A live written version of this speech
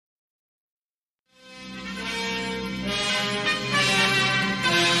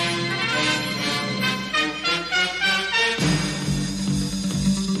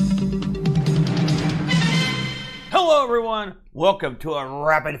everyone. Welcome to a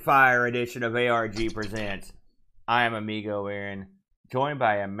rapid-fire edition of ARG Presents. I am Amigo Aaron, joined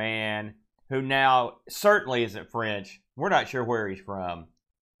by a man who now certainly isn't French. We're not sure where he's from.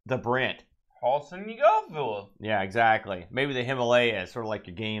 The Brent. Thomson, you go for. Yeah, exactly. Maybe the Himalayas, sort of like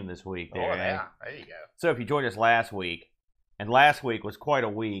your game this week there. Oh, yeah. There you go. So if you joined us last week, and last week was quite a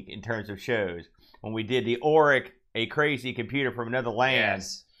week in terms of shows, when we did the ARG, a crazy computer from another land.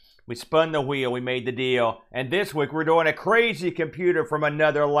 Yes. We spun the wheel, we made the deal, and this week we're doing a crazy computer from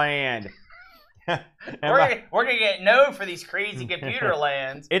another land. We're gonna get known for these crazy computer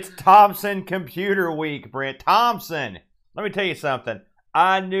lands. It's Thomson Computer Week, Brent. Thomson. Let me tell you something.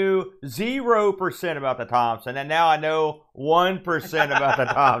 I knew 0% about the Thomson, and now I know 1% about the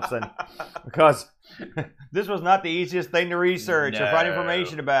Thomson. Because this was not the easiest thing to research or find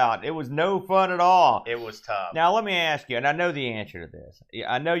information about. It was no fun at all. It was tough. Now, let me ask you, and I know the answer to this.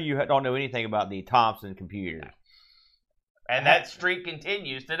 I know you don't know anything about the Thomson computers. And that streak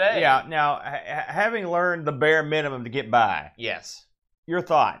continues today. Yeah, now, having learned the bare minimum to get by. Yes. Your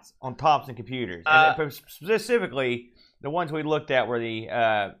thoughts on Thomson computers. And specifically, the ones we looked at were the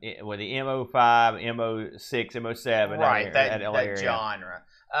MO5, MO6, MO7. Right, that area. genre.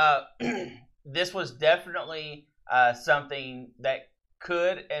 This was definitely something that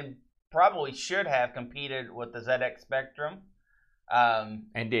could and probably should have competed with the ZX Spectrum.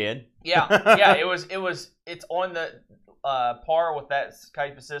 And did. Yeah, it's on the par with that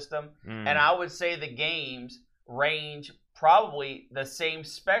type of system. And I would say the games range probably the same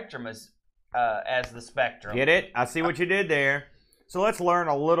spectrum as the Spectrum. Get it? I see what you did there. So let's learn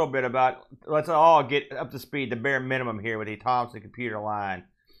a little bit about, let's all get up to speed, the bare minimum here with the Thomson computer line.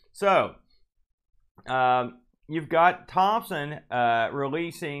 So, you've got Thomson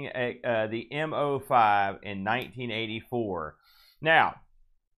releasing the MO5 in 1984. Now,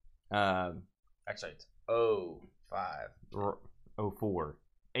 actually, it's 05. 04.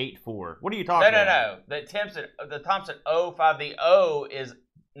 84. What are you talking about? No. The Thomson 05, the O is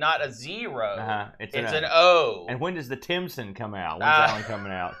not a 0. It's an O. And when does the Thomson come out? When's that one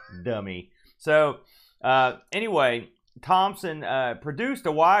coming out? Dummy. So, anyway, Thomson produced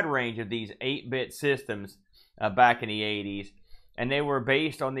a wide range of these 8-bit systems back in the 80s, and they were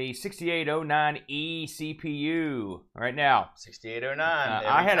based on the 6809E CPU. Right now, 6809.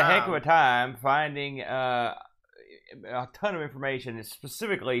 I had a heck of a time finding a ton of information,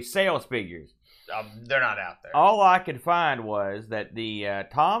 specifically sales figures. They're not out there. All I could find was that the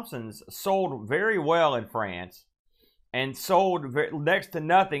Thomsons sold very well in France and sold next to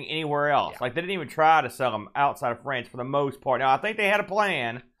nothing anywhere else. Yeah. Like, they didn't even try to sell them outside of France for the most part. Now, I think they had a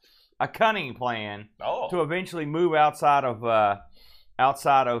plan, a cunning plan, to eventually move outside of the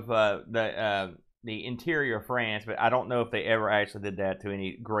interior of France, but I don't know if they ever actually did that to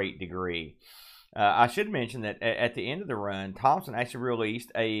any great degree. I should mention that at the end of the run, Thomson actually released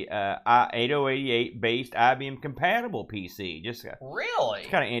a 8088 based IBM compatible PC. Really? It's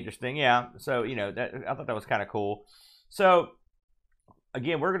kind of interesting, yeah. So I thought that was kind of cool. So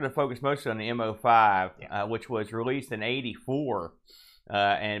again, we're going to focus mostly on the MO5, which was released in '84,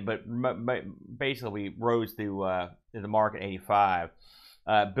 but basically rose through the market in '85.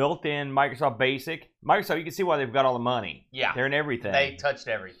 Built-in Microsoft Basic. Microsoft, you can see why they've got all the money. Yeah. They're in everything. They touched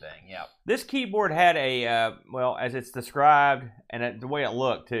everything, yeah. This keyboard had a, well, as it's described, and the way it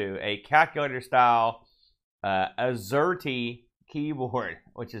looked, too, a calculator-style AZERTY keyboard,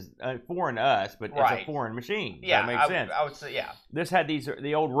 which is foreign to us, but it's a forein machine. Yeah, that makes sense. I would say, yeah. This had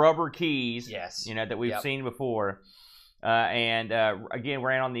the old rubber keys, that we've seen before. Again,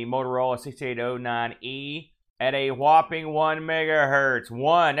 ran on the Motorola 6809E. At a whopping 1 megahertz.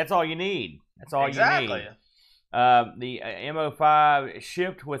 That's all you need. That's all you need. The MO5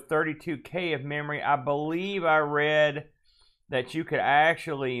 shipped with 32K of memory. I believe I read that you could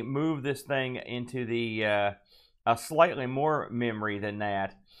actually move this thing into the a slightly more memory than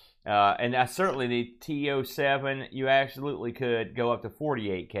that. And certainly the TO7, you absolutely could go up to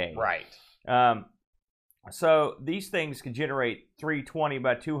 48K. Right. So these things can generate 320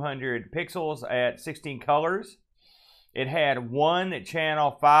 by 200 pixels at 16 colors. It had 1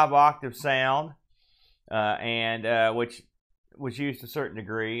 channel 5-octave sound, which was used to a certain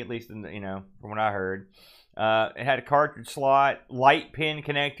degree, at least from what I heard. It had a cartridge slot, light pin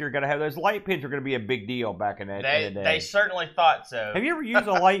connector. Got to have those light pins. Were going to be a big deal back in the day. They certainly thought so. Have you ever used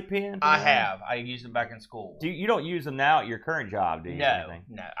a light pin? I have. I used them back in school. You don't use them now at your current job, do you? No.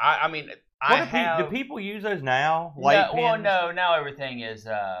 I mean. Do people use those now? Light pins? Well, no. Now everything is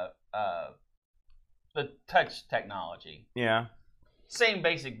the touch technology. Yeah. Same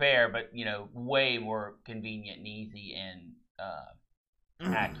basic bear, but way more convenient and easy and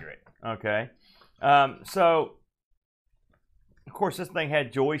accurate. Okay. So Of course, this thing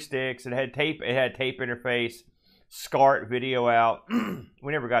had joysticks. It had tape. It had tape interface. SCART video out.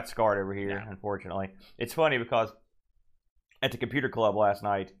 We never got SCART over here, unfortunately. It's funny because at the computer club last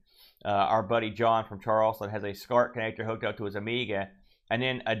night, our buddy John from Charleston has a SCART connector hooked up to his Amiga, and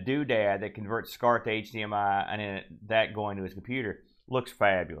then a doodad that converts SCART to HDMI, and then that going to his computer. Looks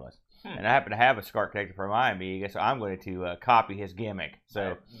fabulous. And I happen to have a SCART connector for my Amiga, so I'm going to copy his gimmick.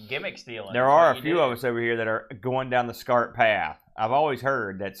 So gimmick stealing. There are a few of us over here that are going down the SCART path. I've always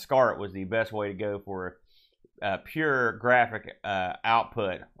heard that SCART was the best way to go for pure graphic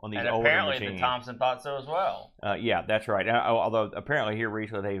output on these older machines. And apparently the Thomson thought so as well. Yeah, that's right. Although apparently here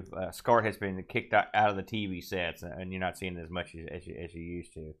recently, SCART has been kicked out of the TV sets, and you're not seeing it as much as you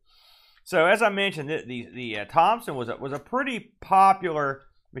used to. So as I mentioned, the Thomson was a pretty popular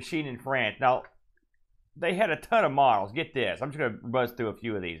machine in France. Now, they had a ton of models. Get this. I'm just going to buzz through a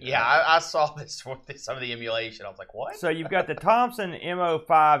few of these. Yeah, I saw this with some of the emulation. I was like, what? So you've got the Thomson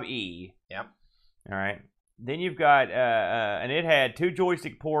MO5E. Yep. All right. Then you've got, and it had 2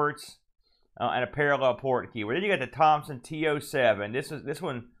 joystick ports and a parallel port keyboard. Then you got the Thomson TO7. This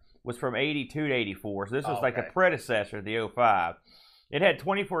one was from 82 to 84. So this was like the predecessor of the 05. It had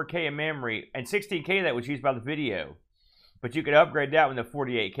 24K of memory, and 16K of that was used by the video. But you could upgrade that one to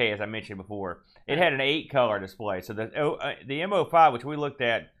 48K, as I mentioned before. It had an 8-color display. So the MO5, which we looked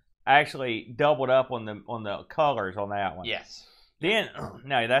at, actually doubled up on the colors on that one. Yes. Then,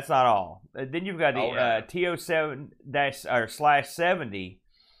 no, that's not all. Then you've got the TO7/70.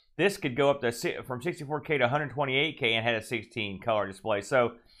 This could go up to from 64K to 128K and had a 16-color display.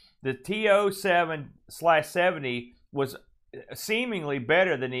 So the TO7/70 was seemingly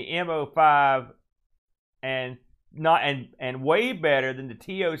better than the MO5 and way better than the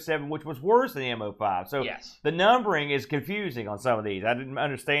TO7, which was worse than the MO5. So the numbering is confusing on some of these. I didn't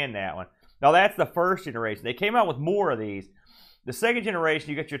understand that one. Now that's the first generation. They came out with more of these. The second generation,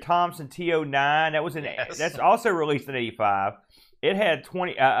 you got your Thomson TO9. That was that's also released in '85. It had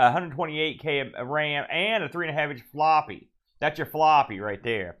 128K of RAM and a 3.5-inch floppy. That's your floppy right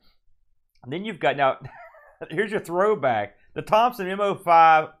there. And then you've got, now here's your throwback, the Thomson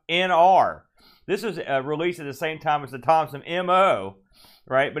MO5 NR. This was released at the same time as the Thomson MO,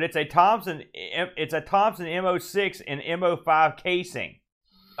 right? But it's a Thomson MO6 and MO5 casing.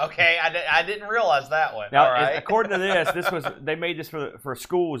 Okay, I didn't realize that one. Now, all right. According to this they made this for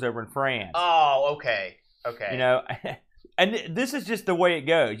schools over in France. Oh, okay. You know, and this is just the way it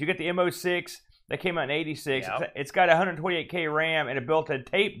goes. You get the MO6 that came out in '86. Yep. It's got 128K RAM and a built-in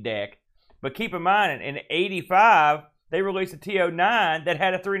tape deck. But keep in mind, in '85 they released a TO9 that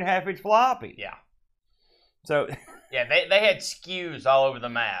had a 3.5-inch floppy. Yeah. So. Yeah, they had SKUs all over the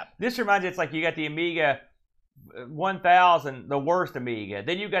map. This reminds me, it's like you got the Amiga 1000, the worst Amiga.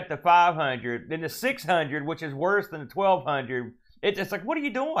 Then you got the 500, then the 600, which is worse than the 1200. It's like, what are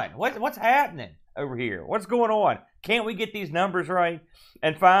you doing? What's happening over here? What's going on? Can't we get these numbers right?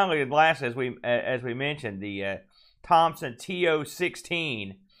 And finally, and last, as we mentioned, the Thomson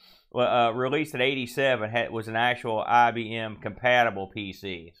TO16 released in '87 was an actual IBM compatible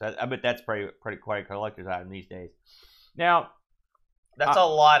PC. So I bet that's pretty quite a collector's item these days. Now, that's a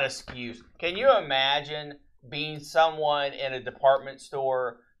lot of SKUs. Can you imagine being someone in a department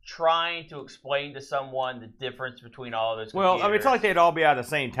store trying to explain to someone the difference between all those computers? Well, I mean, it's not like they'd all be out at the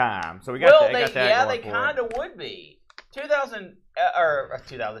same time. So we got that. Yeah, they kind of would be.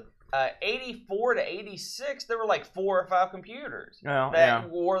 84 to 86, there were like 4 or 5 computers that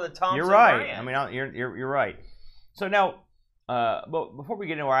wore the Thomson You're right. brand. I mean, you're right. So now, but before we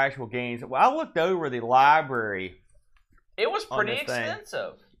get into our actual games, well, I looked over the library. It was pretty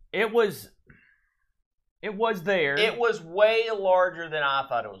extensive. It was there. It was way larger than I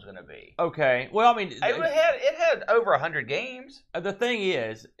thought it was going to be. Okay. Well, I mean, it had over 100 games. The thing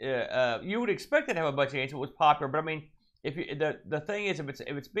is, you would expect it to have a bunch of games if it was popular, but I mean, the thing is, if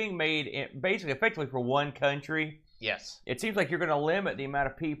it's being made basically effectively for one country, yes, it seems like you're going to limit the amount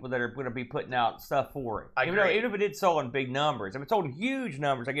of people that are going to be putting out stuff for it. Even if it did sold in big numbers, if it sold in huge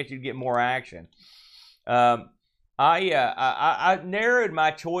numbers, I guess you'd get more action. I narrowed my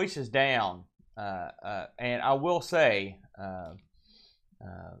choices down, and I will say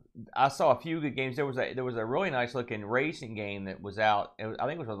I saw a few good games. There was a really nice looking racing game that was out. I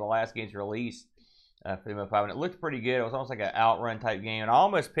think it was one of the last games released for the MO5, and it looked pretty good. It was almost like an outrun type game, and I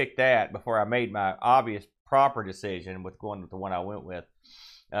almost picked that before I made my obvious proper decision with going with the one I went with.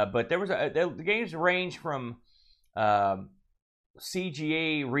 But there was the games range from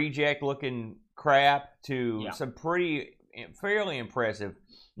CGA reject looking crap to some fairly impressive.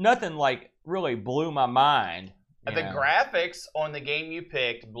 Nothing like really blew my mind. The graphics on the game you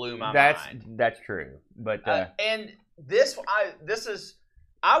picked blew my mind. That's true. But and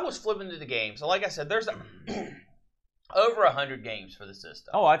I was flipping through the games. So like I said, there's over 100 games for the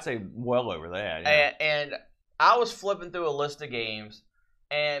system. Oh, I'd say well over that. Yeah. And I was flipping through a list of games,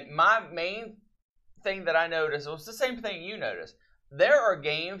 and my main thing that I noticed was the same thing you noticed. There are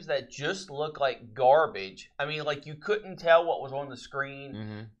games that just look like garbage. I mean, like you couldn't tell what was on the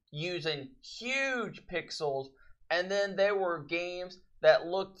screen using huge pixels. And then there were games that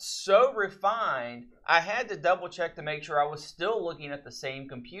looked so refined, I had to double check to make sure I was still looking at the same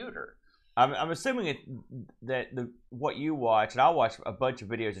computer. I'm assuming that what you watch, and I watched a bunch of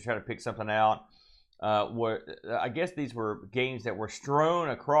videos to try to pick something out. Where I guess these were games that were strewn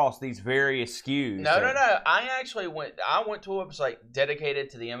across these various SKUs. No. I went to a website dedicated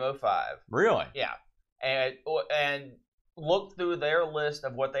to the MO5. Really? Yeah, and looked through their list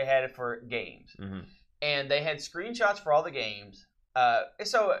of what they had for games, and they had screenshots for all the games.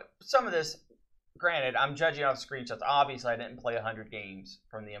 So some of this, granted, I'm judging off screenshots. Obviously, I didn't play 100 games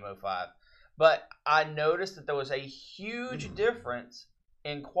from the MO5, but I noticed that there was a huge difference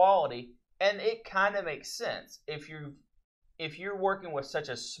in quality. And it kind of makes sense. If you're working with such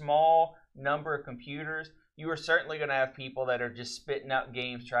a small number of computers, you are certainly going to have people that are just spitting out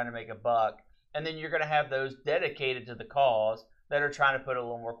games trying to make a buck. And then you're going to have those dedicated to the cause that are trying to put a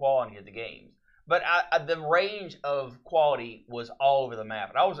little more quality into the games. But the range of quality was all over the map.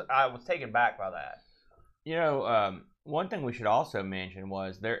 And I was taken back by that. You know, one thing we should also mention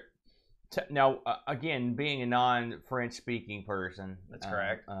was there. Now, again, being a non-French speaking person. That's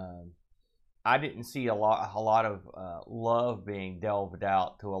correct. I didn't see a lot of love being delved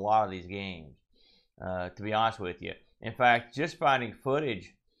out to a lot of these games, to be honest with you. In fact, just finding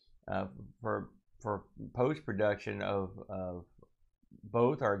footage for post-production of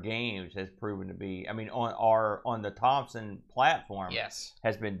both our games has proven to be, I mean, on the Thomson platform, yes,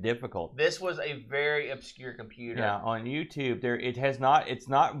 has been difficult. This was a very obscure computer. Yeah, on YouTube, it's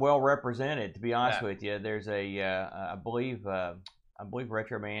not well represented, to be honest with you. There's I believe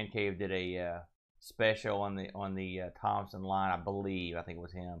Retro Man Cave did a special on the Thomson line. I think it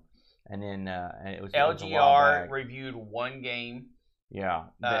was him. And then it was LGR reviewed one game. Yeah,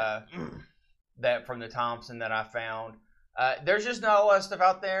 that from the Thomson that I found. There's just not a lot of stuff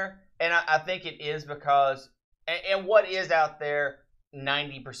out there, and I think it is because and what is out there,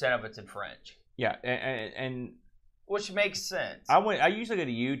 90% of it's in French. Yeah, and which makes sense. I usually go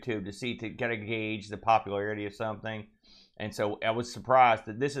to YouTube to get a gauge the popularity of something. And so I was surprised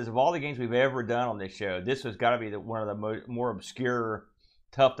that this is, of all the games we've ever done on this show, this has got to be one of the more obscure,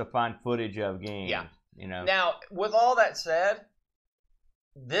 tough to find footage of games. Yeah. You know. Now, with all that said,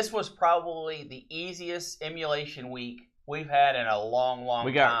 this was probably the easiest emulation week we've had in a long time.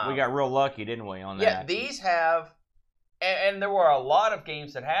 We got real lucky, didn't we, on that? Yeah, these have, and there were a lot of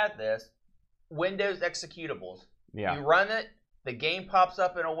games that had this, Windows executables. Yeah. You run it. The game pops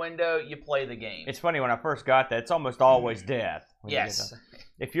up in a window, you play the game. It's funny, when I first got that, it's almost always death. Yes.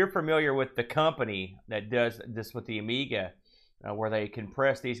 If you're familiar with the company that does this with the Amiga, where they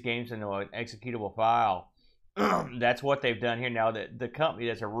compress these games into an executable file, that's what they've done here. Now, the company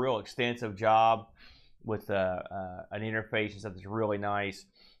does a real extensive job with an interface and stuff that's really nice.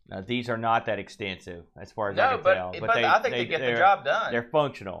 These are not that extensive, as far as I can tell. But I think they get the job done. They're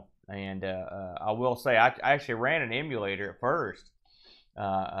functional. And I will say, I actually ran an emulator at first,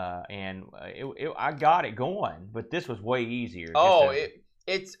 and I got it going, but this was way easier.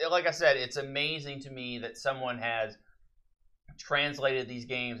 It's like I said, it's amazing to me that someone has translated these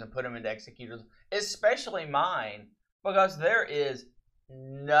games and put them into executors, especially mine, because there is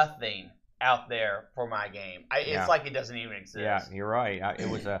nothing out there for my game. It's like it doesn't even exist. Yeah, you're right.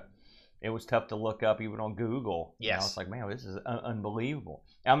 It was tough to look up even on Google. Yes. It's like, man, this is unbelievable.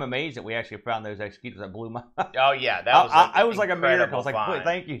 I'm amazed that we actually found those executors. That blew my. Oh yeah, that was. I was like a miracle. I was like,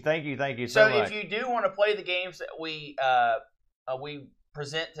 thank you so much. So if you do want to play the games that we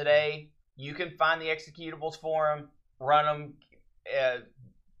present today, you can find the executables for them, run them,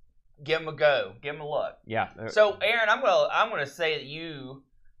 give them a go, give them a look. Yeah. So Aaron, I'm gonna say that you,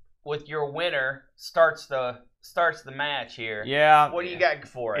 with your winner, starts the match here. Yeah. What do you got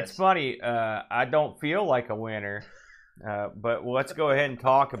for us? It's funny. I don't feel like a winner, but let's go ahead and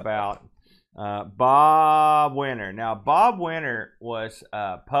talk about Bob Winter. Now, Bob Winter was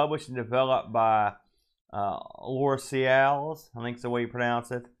published and developed by Lorciels, I think is the way you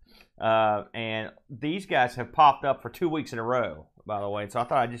pronounce it. And these guys have popped up for 2 weeks in a row, by the way. So I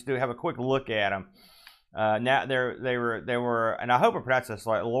thought I'd just have a quick look at them. Now they were, and I hope I pronounced this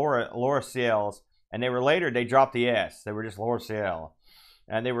right, Lorciels. And they dropped the S. They were just Lorciel.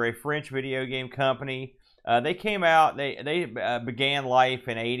 And they were a French video game company. They came out, they began life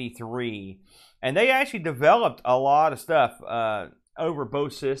in '83. And they actually developed a lot of stuff over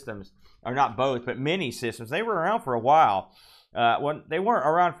both systems, or not both, but many systems. They were around for a while. They weren't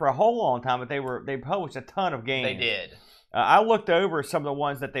around for a whole long time, but they published a ton of games. They did. I looked over some of the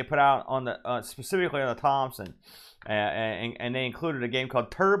ones that they put out on the specifically on the Thomson, and they included a game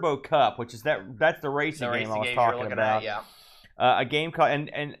called Turbo Cup, which is that's the racing game I was talking about. Yeah. A game called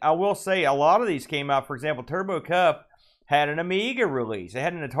and I will say a lot of these came out. For example, Turbo Cup had an Amiga release. They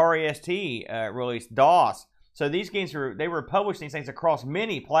had an Atari ST release, DOS. So these games were publishing these things across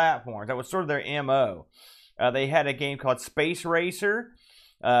many platforms. That was sort of their MO. They had a game called Space Racer.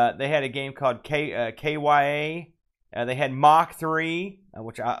 They had a game called KYA. They had Mach 3,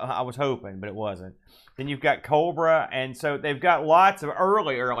 which I was hoping, but it wasn't. Then you've got Cobra, and so they've got lots of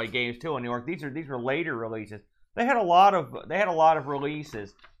early games too in New York. These were later releases. They had a lot of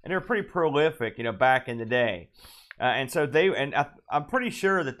releases, and they were pretty prolific, back in the day. And so I'm pretty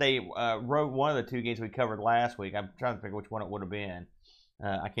sure that they wrote one of the two games we covered last week. I'm trying to figure which one it would have been.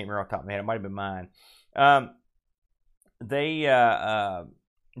 I can't remember off the top of my head. It might have been mine.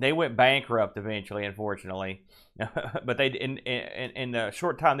 They went bankrupt eventually, unfortunately. But they in the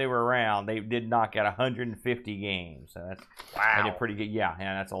short time they were around, they did knock out 150 games. So that's wow. They did pretty good. Yeah,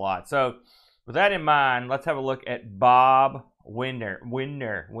 that's a lot. So with that in mind, let's have a look at Bob Winner. I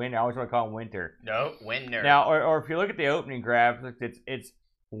always want to call him Winter. No, Winner. Now, or if you look at the opening graphics, it's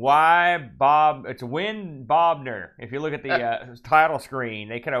why Bob. It's Win Bobner. If you look at the title screen,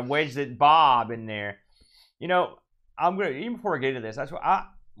 they kind of wedged it Bob in there. I'm gonna even before I get into this. That's what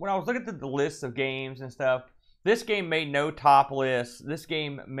when I was looking at the lists of games and stuff. This game made no top lists. This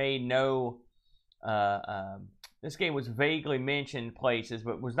game made no. This game was vaguely mentioned places,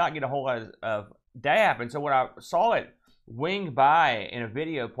 but was not getting a whole lot of dap. And so when I saw it wing by in a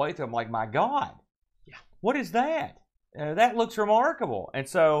video playthrough, I'm like, my God, yeah, what is that? That looks remarkable. And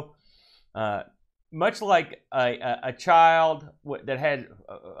so, much like a child that had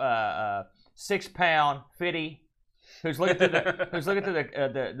 6 pound fitty. Who's looking through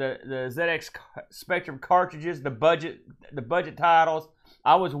the ZX Spectrum cartridges, the budget titles?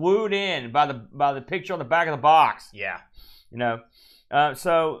 I was wooed in by the picture on the back of the box. Yeah,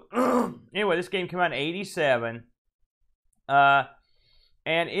 So anyway, this game came out in '87, and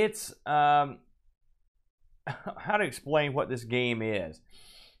it's how to explain what this game is.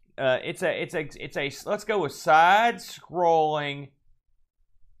 It's a let's go with side-scrolling.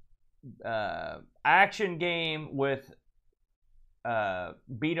 Action game with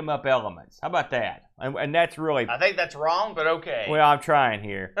beat 'em up elements. How about that? And that's really. I think that's wrong, but okay. Well, I'm trying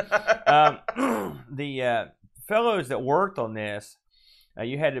here. The fellows that worked on this,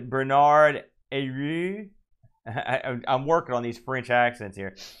 you had Bernard Ayru. I'm working on these French accents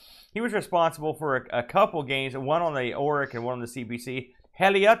here. He was responsible for a couple games, one on the Auric and one on the CPC.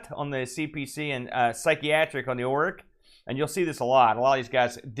 Heliot on the CPC and Psychiatric on the Auric. And you'll see this a lot. A lot of these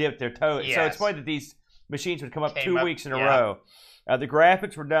guys dip their toes. Yes. So it's funny that these machines would come up 2 weeks in a row. The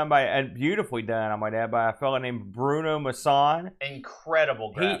graphics were done and beautifully done, I might add, by a fellow named Bruno Masson.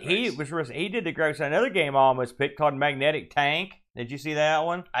 Incredible graphics. He did the graphics on another game I almost picked called Magnetic Tank. Did you see that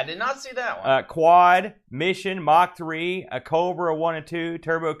one? I did not see that one. Quad, Mission, Mach 3, a Cobra 1 and 2,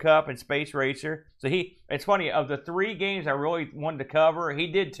 Turbo Cup, and Space Racer. So it's funny, of the 3 games I really wanted to cover, he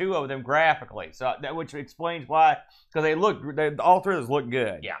did 2 of them graphically. So which explains why, because all 3 of those look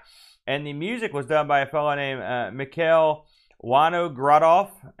good. Yeah. And the music was done by a fellow named Mikhail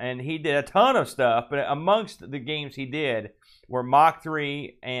Wanogradov, and he did a ton of stuff, but amongst the games he did were Mach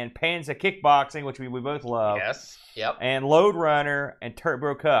 3 and Panzer Kickboxing, which we both love. Yes. Yep. And Load Runner and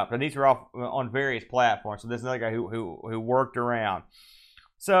Turbo Cup. And these are all on various platforms. So there's another guy who worked around.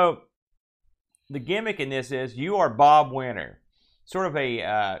 So the gimmick in this is you are Bob Winter, sort of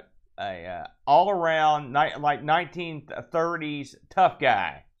a all-around like 1930s tough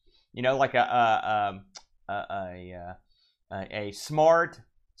guy. Like a smart,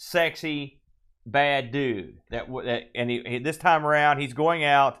 sexy, bad dude. This time around, he's going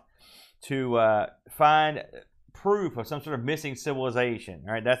out to find proof of some sort of missing civilization.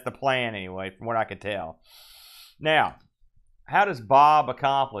 All right, that's the plan anyway, from what I could tell. Now, how does Bob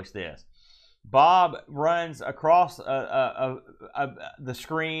accomplish this? Bob runs across the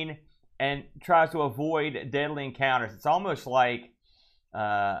screen and tries to avoid deadly encounters. It's almost like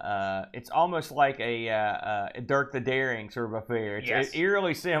a Dirk the Daring sort of affair. It's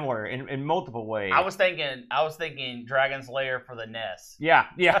eerily similar in multiple ways. I was thinking Dragon's Lair for the NES. Yeah,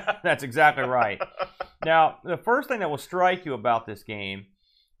 that's exactly right. Now, the first thing that will strike you about this game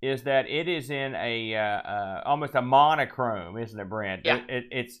is that it is in almost a monochrome, isn't it, Brent? Yeah.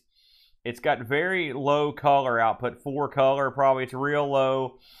 It's got very low color output, 4 color probably. It's real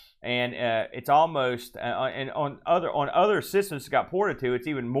low. And it's almost and on other systems it's got ported to, it's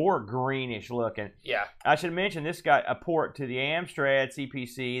even more greenish looking. Yeah. I should mention this got a port to the Amstrad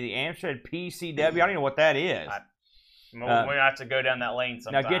CPC, the Amstrad PCW. I don't even know what that is. We're gonna have to go down that lane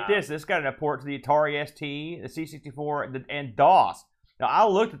sometime. Now get this. This got a port to the Atari ST, the C64, and DOS. Now I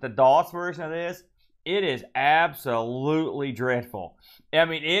looked at the DOS version of this. It is absolutely dreadful. I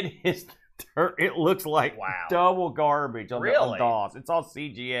mean, it is. It looks like double garbage on DOS. It's all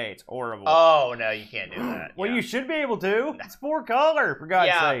CGA. It's horrible. Oh no, you can't do that. Well, you should be able to. It's 4-color, for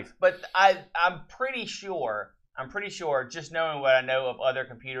God's sake. But I'm pretty sure. Just knowing what I know of other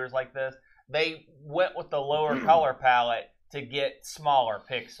computers like this, they went with the lower color palette to get smaller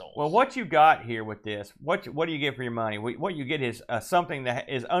pixels. Well, what you got here with this? What do you get for your money? What you get is something that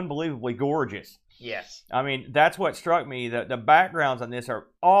is unbelievably gorgeous. Yes. I mean, that's what struck me. The backgrounds on this are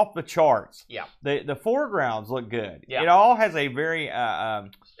off the charts. Yeah. The foregrounds look good. Yeah. It all has a very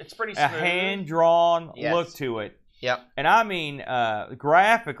it's pretty smooth, hand-drawn look to it. Yep. And I mean,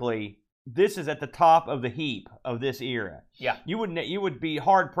 graphically, this is at the top of the heap of this era. Yeah. You would be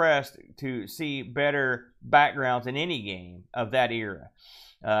hard-pressed to see better backgrounds in any game of that era.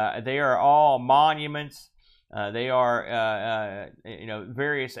 They are all monuments. They are,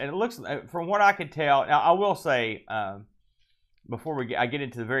 various, and it looks, from what I could tell. Now, I will say, before I get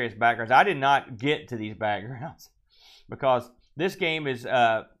into the various backgrounds, I did not get to these backgrounds because this game is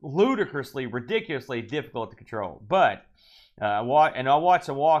ludicrously, ridiculously difficult to control. But I watched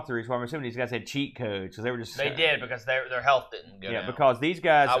some walkthroughs where I'm assuming these guys had cheat codes because they were just. They did because their health didn't go down. Because these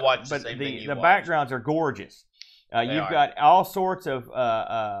guys. I watched but the same thing you the watched. backgrounds are gorgeous. You've got all sorts of.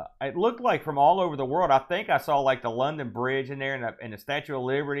 It looked like from all over the world. I think I saw like the London Bridge in there and the Statue of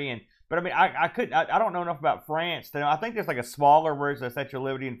Liberty. But I mean, I don't know enough about France to know. I think there's like a smaller version of the Statue of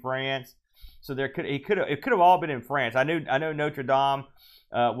Liberty in France. So it could have all been in France. I know Notre Dame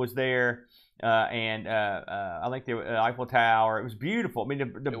was there, and I think the Eiffel Tower. It was beautiful. I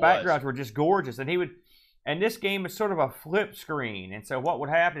mean, the backgrounds were just gorgeous. And this game is sort of a flip screen. And so what would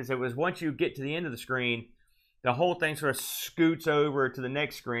happen is once you get to the end of the screen, the whole thing sort of scoots over to the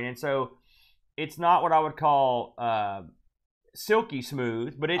next screen. And so it's not what I would call silky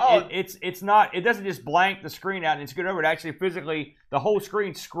smooth, but it's not. It doesn't just blank the screen out and scoot over. It actually physically, the whole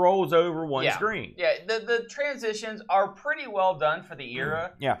screen scrolls over one screen. Yeah, the transitions are pretty well done for the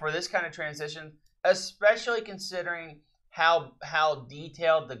era. For this kind of transition, especially considering how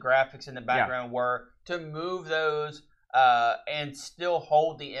detailed the graphics in the background were to move those. And still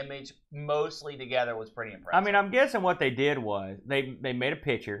hold the image mostly together was pretty impressive. I mean, I'm guessing what they did was they made a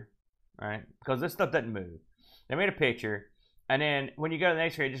picture, right? Because this stuff doesn't move. They made a picture, and then when you go to the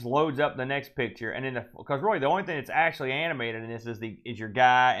next screen, it just loads up the next picture, and then because really the only thing that's actually animated in this is your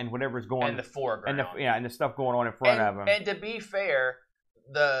guy and whatever's going and the foreground and the stuff going on in front of him. And to be fair,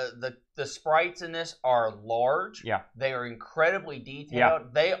 the sprites in this are large. Yeah. They are incredibly detailed. Yeah.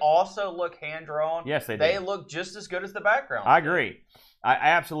 They also look hand-drawn. Yes, they do. They look just as good as the background. I agree. I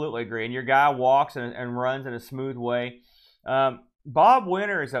absolutely agree. And your guy walks and runs in a smooth way. Bob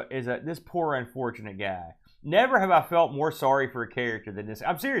Winter is this poor unfortunate guy. Never have I felt more sorry for a character than this.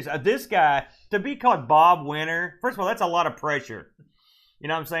 I'm serious. This guy, to be called Bob Winter, first of all, that's a lot of pressure. You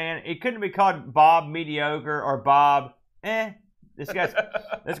know what I'm saying? It couldn't be called Bob Mediocre or Bob This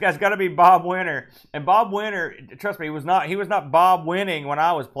guy's got to be Bob Winter. And Bob Winter, trust me, he was not Bob Winning when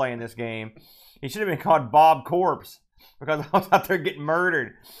I was playing this game. He should have been called Bob Corpse because I was out there getting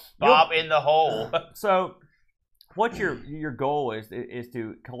murdered. Bob in the hole. So, what your goal is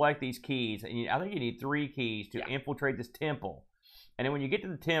to collect these keys, and I think you need 3 keys to infiltrate this temple. And then when you get to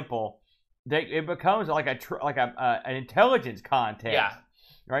the temple, it becomes like an intelligence contest. Yeah.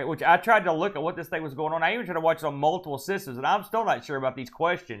 Right, which I tried to look at what this thing was going on. I even tried to watch it on multiple systems, and I'm still not sure about these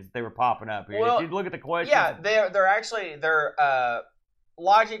questions they were popping up here. Well, did you look at the questions? Yeah, they're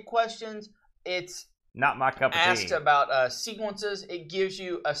logic questions. It's not my cup of tea. Asked about sequences. It gives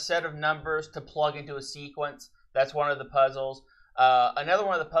you a set of numbers to plug into a sequence. That's one of the puzzles. Another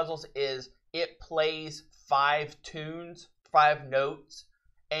one of the puzzles is it plays 5 tunes, 5 notes,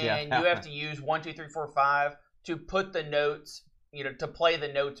 and you have to use 1, 2, 3, 4, 5 to put the notes. To play the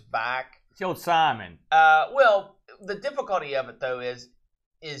notes back. It's old Simon. Well, the difficulty of it though is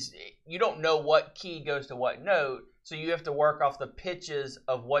you don't know what key goes to what note, so you have to work off the pitches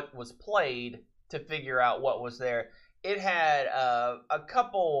of what was played to figure out what was there. It had a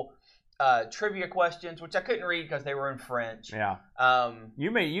couple trivia questions, which I couldn't read because they were in French. Yeah.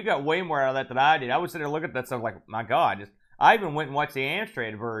 You got way more out of that than I did. I was sitting there looking at that stuff like, my God. I even went and watched the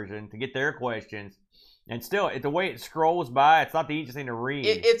Amstrad version to get their questions. And still, the way it scrolls by, it's not the easiest thing to read.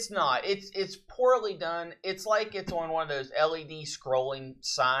 It's not. It's poorly done. It's like it's on one of those LED scrolling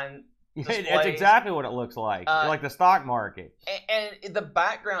sign displays. It's exactly what it looks like the stock market. And the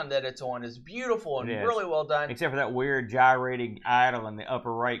background that it's on is beautiful and really well done. Except for that weird gyrating idol in the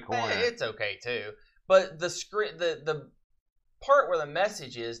upper right corner. It's okay too. But the screen, the part where the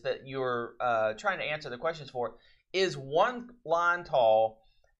message is that you're trying to answer the questions for is one line tall,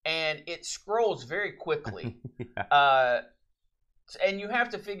 and it scrolls very quickly. And you have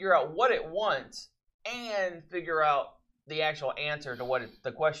to figure out what it wants and figure out the actual answer to what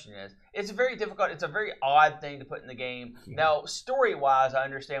the question is. It's very difficult. It's a very odd thing to put in the game. Now, story-wise, I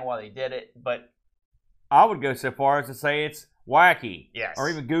understand why they did it, but I would go so far as to say it's wacky. Yes. Or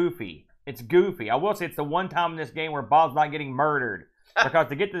even goofy. It's goofy. I will say it's the one time in this game where Bob's not getting murdered. Because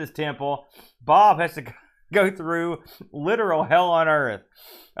to get to this temple, Bob has to go through literal hell on earth.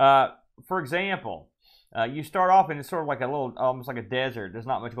 For example, you start off and it's sort of like a little, almost like a desert. There's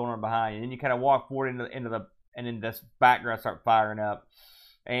not much going on behind you. And then you kind of walk forward into the, and then this background start firing up.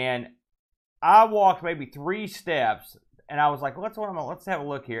 And I walked maybe 3 steps, and I was like, let's have a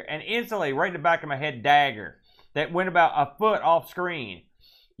look here. And instantly, right in the back of my head, dagger that went about a foot off screen.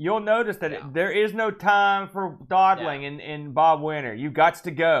 You'll notice that there is no time for dawdling in Bob Winter. You've got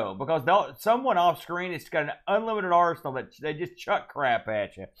to go because someone off screen has got an unlimited arsenal that they just chuck crap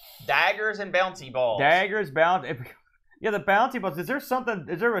at you. Daggers and bouncy balls. Daggers, bouncy. Yeah, the bouncy balls. Is there something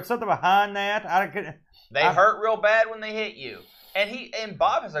behind that? They hurt real bad when they hit you. And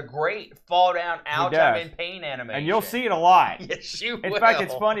Bob has a great fall down, ouch, I'm in pain animation. And you'll see it a lot. Yes, you will. In fact,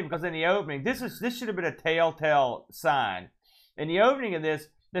 it's funny because in the opening, this should have been a telltale sign. In the opening of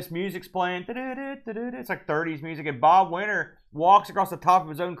this music's playing. It's like 30s music, and Bob Winter walks across the top of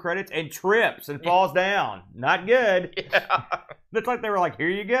his own credits and trips and falls down. Not good. Yeah. It's like they were like, here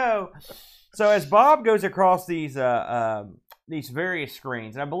you go. So as Bob goes across these various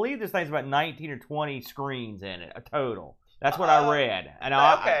screens, and I believe this thing's about 19 or 20 screens in it, a total. That's what I read. And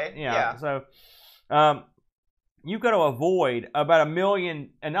So you've got to avoid about 1 million,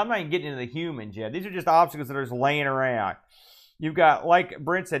 and I'm not even getting into the humans yet. These are just obstacles that are just laying around. You've got, like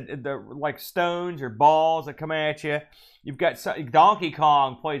Brent said, like stones or balls that come at you. You've got Donkey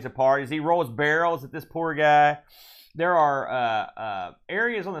Kong plays a part as he rolls barrels at this poor guy. There are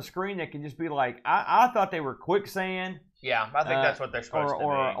areas on the screen that can just be like, I thought they were quicksand. Yeah, I think that's what they're supposed to be.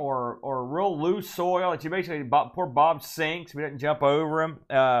 Or real loose soil that you basically, poor Bob sinks. We didn't jump over him.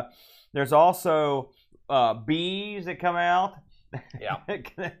 There's also bees that come out. Yeah.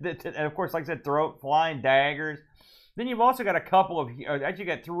 And of course, like I said, flying daggers. Then you've also got actually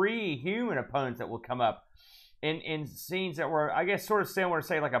got 3 human opponents that will come up in scenes that were, I guess, sort of similar to,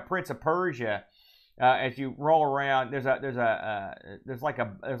 say, like a Prince of Persia. As you roll around, there's like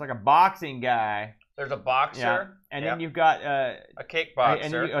a boxing guy. There's a boxer, and then you've got a kickboxer.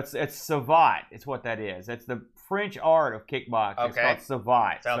 And it's savate. It's what that is. It's the French art of kickboxing. Okay. It's called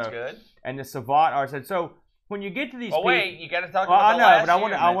savate. Sounds good. And the savate art said so. When you get to these, wait, you got to talk about the last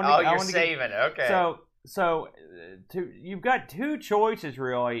human. I want to. You're saving it. Okay. So you've got 2 choices,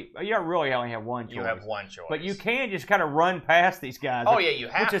 really. You don't really only have 1 choice. You have 1 choice. But you can just kind of run past these guys. Oh, yeah, you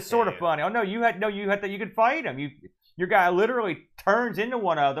have to. Which is sort of funny. Oh, no, you could fight them. Your guy literally turns into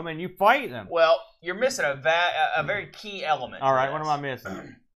one of them, and you fight them. Well, you're missing a very key element. All right, what am I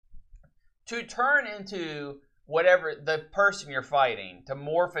missing? To turn into whatever the person you're fighting, to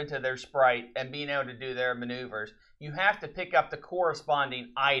morph into their sprite and being able to do their maneuvers, you have to pick up the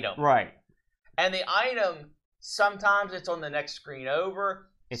corresponding item. Right. And the item, sometimes it's on the next screen over.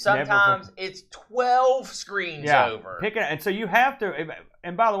 Sometimes it's 12 screens over. Pick it, and so you have to.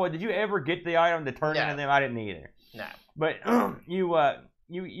 And by the way, did you ever get the item to turn into them? I didn't either. No. But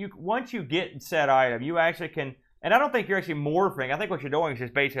you once you get said item, you actually can. And I don't think you're actually morphing. I think what you're doing is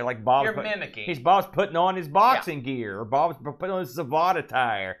just basically like Bob. You're mimicking. Bob's putting on his boxing gear, or Bob's putting on his savate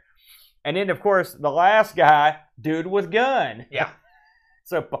attire, and then of course the last guy, dude with gun. Yeah.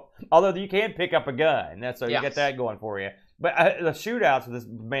 So, although you can pick up a gun, so you get that going for you. But the shootouts with this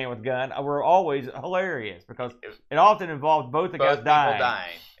man with gun were always hilarious because it often involved both guys dying.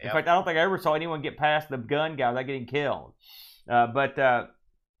 Yep. In fact, I don't think I ever saw anyone get past the gun guy without getting killed.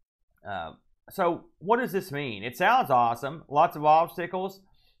 So what does this mean? It sounds awesome. Lots of obstacles,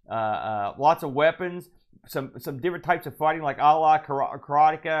 lots of weapons. Some different types of fighting, like a la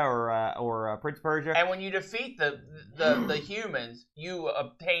Karateka or Prince of Persia. And when you defeat the humans, you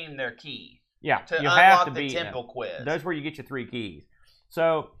obtain their key. Yeah, to you unlock have to the beat temple them. quiz. That's where you get your 3 keys.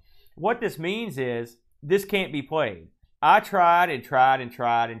 So what this means is this can't be played. I tried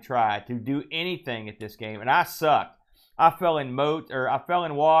to do anything at this game, and I sucked. I fell in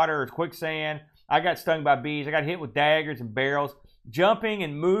water or quicksand. I got stung by bees. I got hit with daggers and barrels. Jumping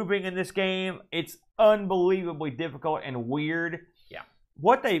and moving in this game, it's unbelievably difficult and weird. Yeah.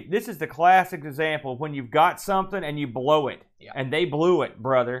 This is the classic example of when you've got something and you blow it. Yeah. And they blew it,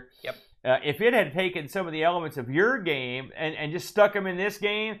 brother. Yep. If it had taken some of the elements of your game and just stuck them in this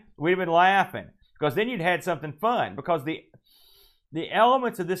game, we'd have been laughing. Because then you'd had something fun. Because the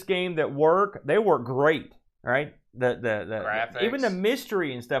elements of this game that work, they work great, right? The graphics. Even the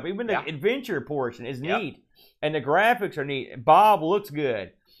mystery and stuff, even the adventure portion is neat. And the graphics are neat. Bob looks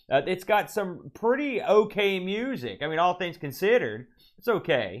good. It's got some pretty okay music. I mean, all things considered, it's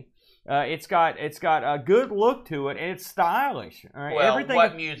okay. It's got a good look to it, and it's stylish. All right? Well,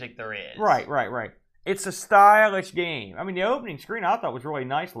 what music there is. Right. It's a stylish game. I mean, the opening screen I thought was really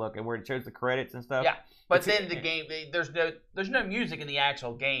nice looking, where it shows the credits and stuff. Yeah, but then the game, there's no music in the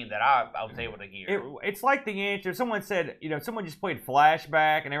actual game that I was able to hear. It's like the answer. Someone said, someone just played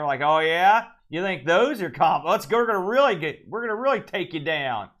Flashback, and they were like, "Oh yeah, you think those are we're gonna really take you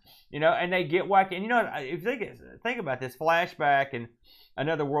down." And they get wacky. And if you think about this, Flashback and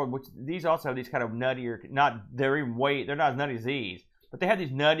Another World, which these also have these kind of nuttier, they're not as nutty as these, but they have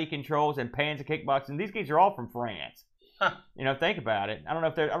these nutty controls and Panzer Kickboxing. These games are all from France. Huh. Think about it. I don't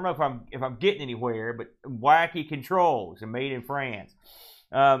know if I'm getting anywhere, but wacky controls and made in France.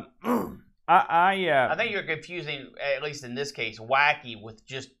 I think you're confusing, at least in this case, wacky with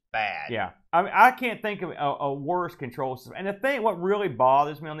just bad. Yeah. I mean, I can't think of a worse control system. And what really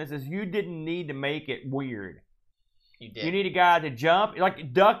bothers me on this is you didn't need to make it weird. You did. You need a guy to jump,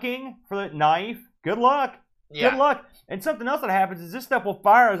 like ducking for the knife. Good luck. Yeah. Good luck. And something else that happens is this stuff will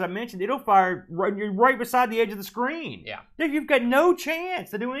fire, as I mentioned, it'll fire right beside the edge of the screen. Yeah. You've got no chance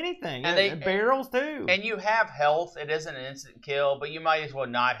to do anything. And barrels, too. And you have health. It isn't an instant kill, but you might as well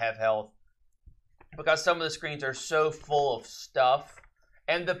not have health because some of the screens are so full of stuff.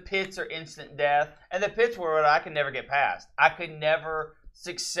 And the pits are instant death. And the pits were what I could never get past. I could never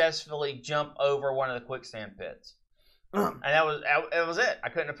successfully jump over one of the quicksand pits. And that was it. I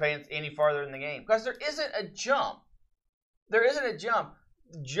couldn't have played any farther in the game because there isn't a jump.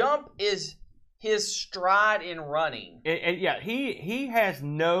 Jump is his stride in running. He has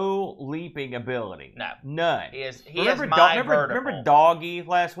no leaping ability. No, none. He has vertical. Remember Doggy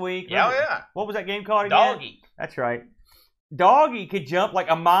last week? Yeah. What was that game called again? Doggy. That's right. Doggy could jump like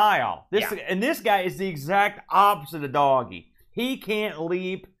a mile. And this guy is the exact opposite of Doggy. He can't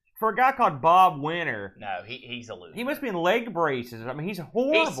leap. For a guy called Bob Winter, no, he's a loser. He must be in leg braces. I mean, he's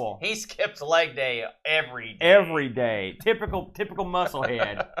horrible. He skips leg day every day. Every day, typical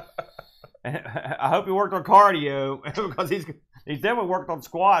musclehead. I hope he worked on cardio because he's definitely worked on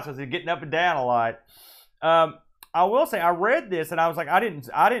squats because he's getting up and down a lot. I will say I read this and I was like, I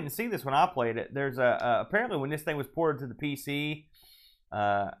didn't see this when I played it. There's apparently when this thing was ported to the PC.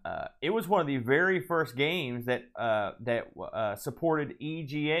 It was one of the very first games that supported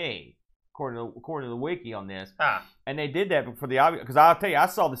EGA, according to the wiki on this. And they did that for the obvious. Because I'll tell you, I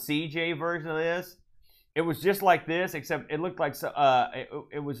saw the CJ version of this. It was just like this, except it looked like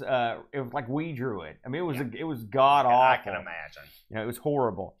it was like we drew it. I mean, it was god awful. I can imagine. It was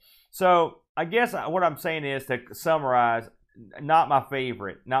horrible. So I guess what I'm saying is, to summarize, not my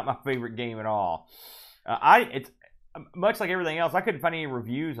favorite game at all. It's much like everything else. I couldn't find any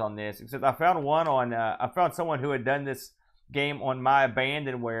reviews on this, except I found one on. I found someone who had done this game on My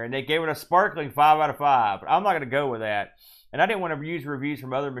Abandonware, and they gave it a sparkling 5 out of 5. But I'm not going to go with that, and I didn't want to use reviews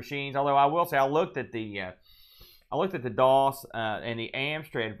from other machines. Although I will say I looked at the DOS and the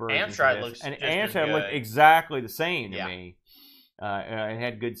Amstrad version. Amstrad looked exactly the same to me. It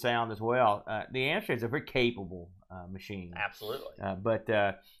had good sound as well. The Amstrad's a very capable machine. Absolutely. But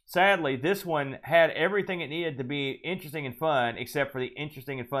sadly, this one had everything it needed to be interesting and fun, except for the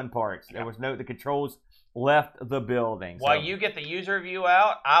interesting and fun parts. There was the controls left the building. While you get the user review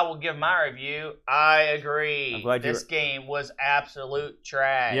out, I will give my review. I agree. This game was absolute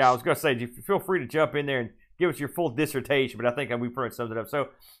trash. Yeah, I was going to say, feel free to jump in there and give us your full dissertation, but I think we pretty much summed it up. So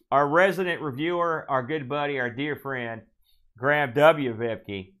our resident reviewer, our good buddy, our dear friend, Graham W.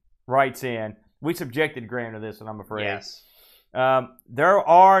 Vepke, writes in. We subjected Graham to this one, I'm afraid. Yes. There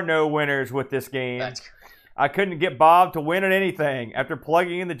are no winners with this game. That's correct. I couldn't get Bob to win at anything. After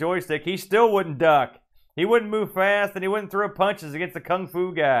plugging in the joystick, he still wouldn't duck. He wouldn't move fast, and he wouldn't throw punches against the Kung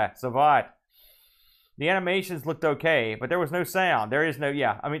Fu guy, Savat. The animations looked okay, but there was no sound. There is no,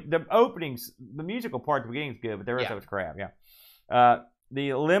 I mean, the openings, the musical part at the beginning is good, but the rest of it's crap,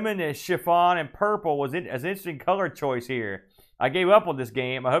 the lemon, chiffon, and purple was an interesting color choice here. I gave up on this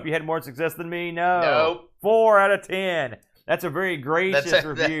game. I hope you had more success than me. Nope. 4 out of 10. That's a very gracious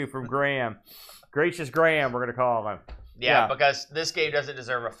review from Graham. Gracious Graham, we're going to call him. Yeah, because this game doesn't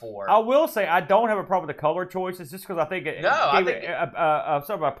deserve a 4. I will say I don't have a problem with the color choices, just because I think it gave it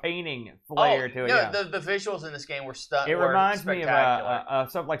sort of a painting flair to it. No, the visuals in this game were stunning. It reminds me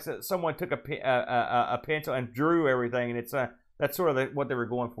of something like someone took a pencil and drew everything, and it's that's sort of what they were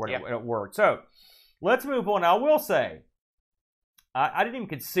going for, and it worked. So let's move on. I will say I didn't even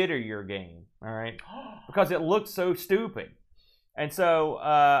consider your game, all right, because it looked so stupid. And so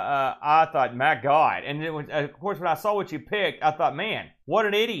I thought, my God. And it was, of course, when I saw what you picked, I thought, man, what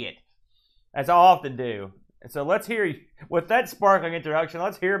an idiot, as I often do. And so let's hear, with that sparkling introduction,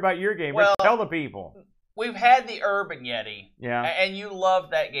 let's hear about your game. Well, tell the people. We've had the Urban Yeti. Yeah. And you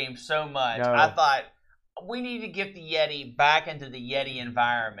loved that game so much. No. I thought, we need to get the Yeti back into the Yeti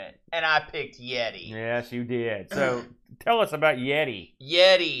environment. And I picked Yeti. Yes, you did. So tell us about Yeti.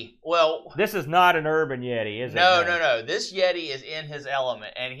 Yeti. Well, this is not an Urban Yeti, is it? No. This Yeti is in his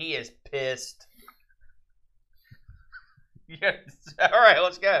element, and he is pissed. Yes. All right,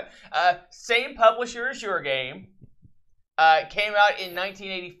 let's go. Same publisher as your game. Came out in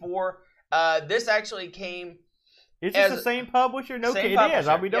 1984. This actually came... Is this the same publisher? No, it is.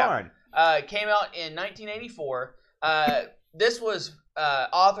 I'll be darned. Came out in 1984. This was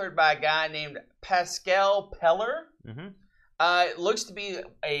authored by a guy named Pascal Peller. Mm-hmm. It looks to be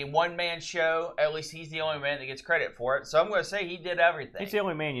a one-man show. At least he's the only man that gets credit for it. So I'm going to say he did everything. He's the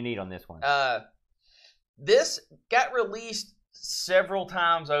only man you need on this one. This got released several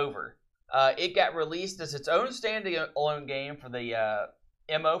times over. It got released as its own standalone game for the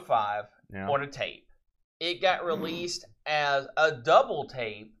MO5 on a tape. It got released as a double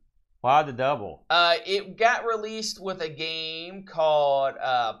tape. Why the double? It got released with a game called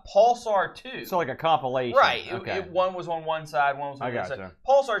Pulsar 2. So like a compilation. Right. Okay. One was on one side, one was on the other side.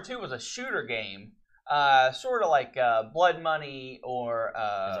 Pulsar 2 was a shooter game, sort of like Blood Money or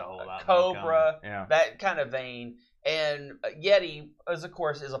Cobra, that kind of vein. And Yeti, of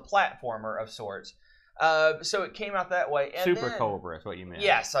course, is a platformer of sorts. So it came out that way. And Super Cobra is what you meant.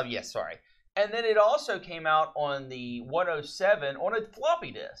 Yes, sorry. And then it also came out on the 107 on a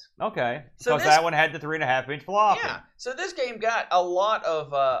floppy disk. Okay, because that one had the 3.5-inch floppy. Yeah, so this game got a lot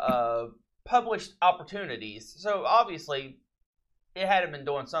of published opportunities. So obviously, it hadn't been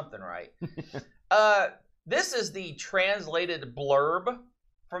doing something right. This is the translated blurb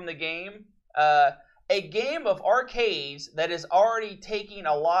from the game. A game of arcades that is already talking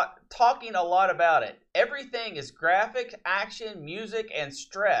a lot about it. Everything is graphic, action, music, and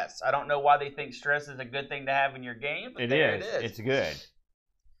stress. I don't know why they think stress is a good thing to have in your game, but it is. It's good.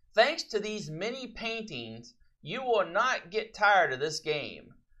 Thanks to these many paintings, you will not get tired of this game.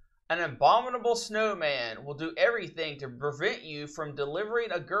 An abominable snowman will do everything to prevent you from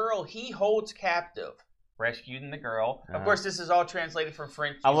delivering a girl he holds captive. Rescuing the girl. Of course, this is all translated from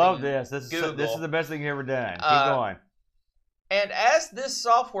French. I love this. This is the best thing you've ever done. Keep going. And as this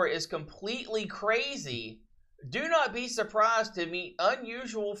software is completely crazy, do not be surprised to meet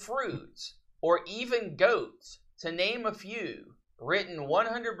unusual fruits or even goats, to name a few, written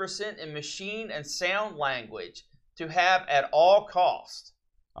 100% in machine and sound language to have at all costs.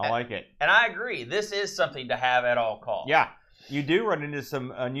 I like it. And I agree. This is something to have at all costs. Yeah. You do run into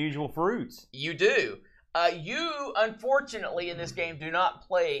some unusual fruits. You do. You, unfortunately, in this game, do not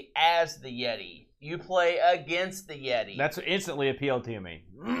play as the Yeti. You play against the Yeti. That's instantly appealed to me.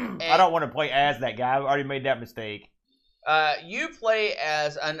 I don't want to play as that guy. I've already made that mistake. You play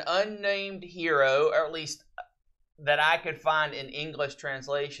as an unnamed hero, or at least that I could find in English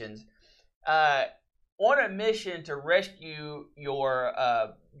translations, on a mission to rescue your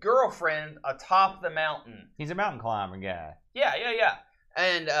girlfriend atop the mountain. He's a mountain climber guy. Yeah.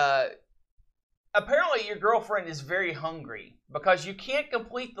 And apparently your girlfriend is very hungry because you can't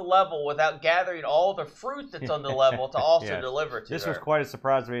complete the level without gathering all the fruit that's on the level to also deliver to her. This was quite a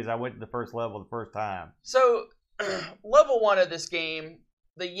surprise to me as I went to the first level the first time. So, level 1 of this game,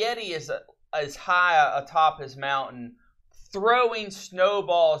 the Yeti is high atop his mountain, throwing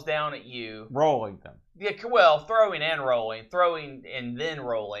snowballs down at you. Rolling them. Yeah, well, throwing and rolling. Throwing and then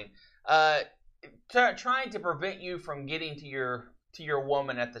rolling. Trying to prevent you from getting to your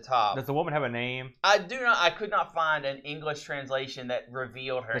woman at the top. Does the woman have a name? I could not find an English translation that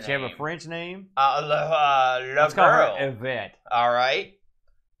revealed her name. Does she have a French name? Let's call her Yvette. All right.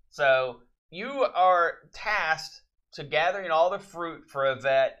 So you are tasked to gathering all the fruit for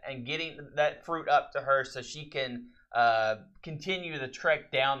Yvette and getting that fruit up to her so she can continue the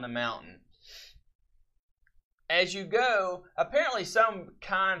trek down the mountain. As you go, apparently some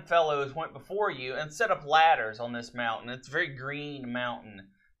kind fellows went before you and set up ladders on this mountain. It's a very green mountain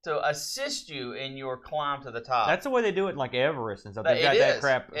to assist you in your climb to the top. That's the way they do it in like Everest and stuff. They've got that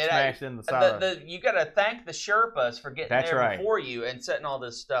crap smashed in the side. You got to thank the Sherpas for getting there before you and setting all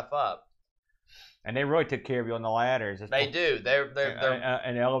this stuff up. And they really took care of you on the ladders. They do. They're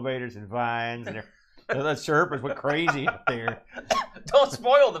and elevators and vines and the Sherpas went crazy up there. Don't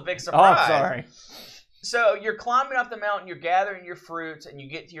spoil the big surprise. Oh, sorry. So you're climbing up the mountain, you're gathering your fruits, and you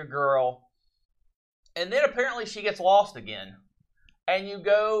get to your girl. And then apparently she gets lost again. And you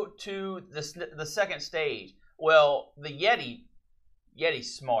go to the second stage. Well, the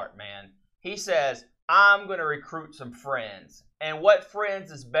Yeti's smart, man. He says, I'm going to recruit some friends. And what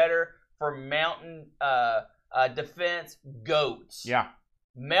friends is better for mountain defense? Goats. Yeah.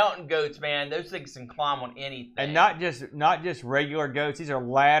 Mountain goats, man. Those things can climb on anything. And not just regular goats. These are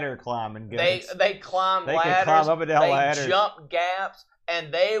ladder climbing goats. They climb ladders. They can climb up and down ladders. They jump gaps.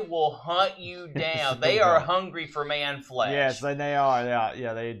 And they will hunt you down. They are hungry for man flesh. Yes, they are.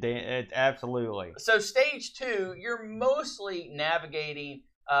 Yeah, they absolutely. So stage 2, you're mostly navigating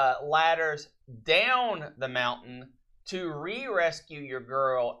ladders down the mountain to re-rescue your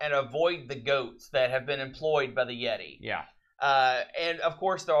girl and avoid the goats that have been employed by the Yeti. Yeah. And of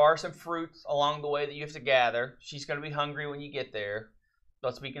course, there are some fruits along the way that you have to gather. She's going to be hungry when you get there.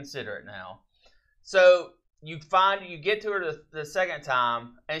 Let's be considerate now. So you get to her the second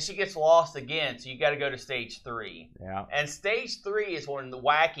time, and she gets lost again, so you got to go to stage 3. Yeah. And stage 3 is when the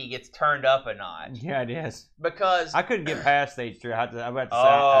wacky gets turned up a notch. Yeah, it is. Because I couldn't get past stage 3. I'm about to say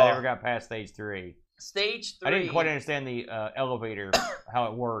I never got past stage 3. Stage 3. I didn't quite understand the elevator, how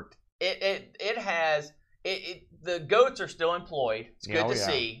it worked. The goats are still employed. It's good to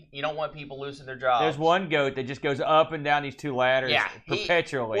see. You don't want people losing their jobs. There's one goat that just goes up and down these 2 ladders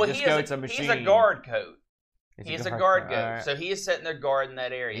perpetually. This goat's a machine. He's a guard goat. He's a guard goat. Right. So he is setting their guard in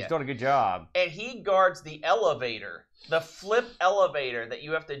that area. He's doing a good job. And he guards the elevator, the flip elevator that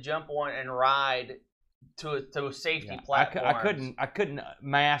you have to jump on and ride to a safety platform. I couldn't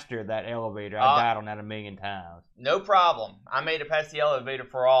master that elevator. I died on that 1,000,000 times. No problem. I made it past the elevator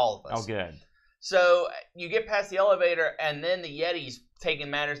for all of us. Oh, good. So you get past the elevator, and then the Yeti's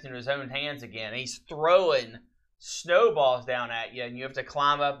taking matters into his own hands again. He's throwing snowballs down at you, and you have to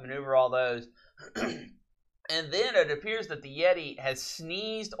climb up, maneuver all those. And then it appears that the Yeti has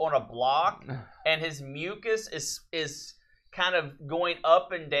sneezed on a block, and his mucus is kind of going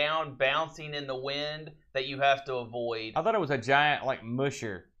up and down, bouncing in the wind that you have to avoid. I thought it was a giant,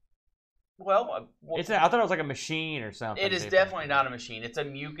 musher. Well, I thought it was like a machine or something. It is definitely not a machine. It's a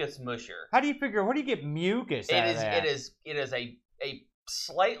mucus musher. How do you get mucus out of that? It is a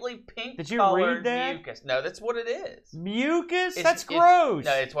slightly pink Did you colored read that? mucus. No, that's what it is. Mucus? That's gross.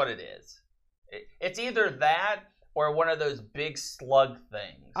 No, it's what it is. It's either that or one of those big slug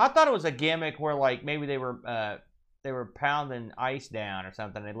things. I thought it was a gimmick where maybe they were pounding ice down or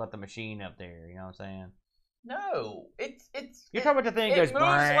something. They let the machine up there. You know what I'm saying? No, You're talking about the thing that goes. It moves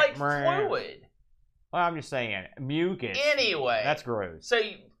like fluid. Well, I'm just saying mucus. Anyway, that's gross. So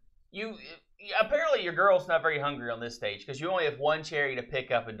you apparently your girl's not very hungry on this stage because you only have one cherry to pick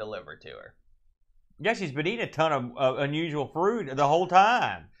up and deliver to her. Yeah, she's been eating a ton of unusual fruit the whole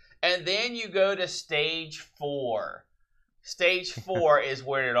time. And then you go to stage 4. Stage 4 is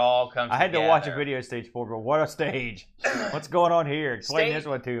where it all comes together. I had to watch a video of stage 4, but what a stage. What's going on here? Explain this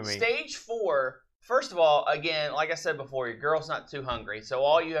one to me. Stage 4, first of all, again, like I said before, your girl's not too hungry, so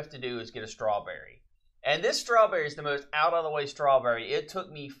all you have to do is get a strawberry. And this strawberry is the most out-of-the-way strawberry. It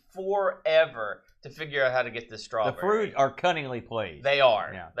took me forever to figure out how to get this strawberry. The fruit are cunningly placed. They are.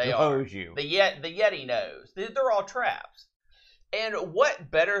 Yeah, they are. Hose you. The Yeti knows. They're all traps. And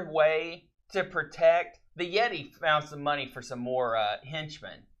what better way to protect? The Yeti found some money for some more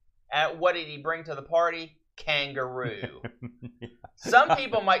henchmen. And what did he bring to the party? Kangaroo. Yeah. Some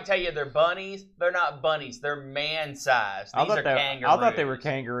people might tell you they're bunnies. They're not bunnies. They're man-sized. These are kangaroos. I thought they were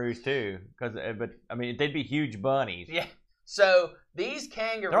kangaroos too, but they'd be huge bunnies. Yeah. So these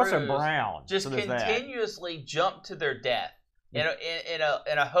kangaroos they're also brown. Just continuously jump to their death. In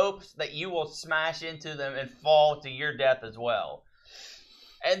a hopes that you will smash into them and fall to your death as well.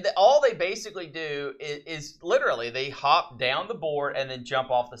 And all they basically do is literally they hop down the board and then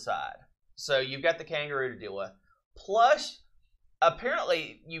jump off the side. So you've got the kangaroo to deal with. Plus,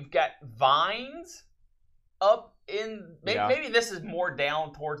 apparently you've got vines up in... Maybe this is more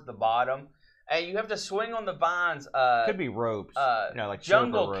down towards the bottom. And you have to swing on the vines. Could be ropes. Like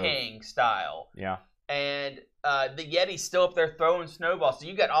Jungle King style. Yeah. And the Yeti's still up there throwing snowballs. So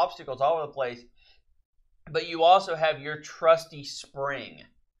you got obstacles all over the place. But you also have your trusty spring.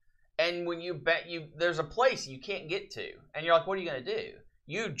 And when there's a place you can't get to. And you're like, what are you going to do?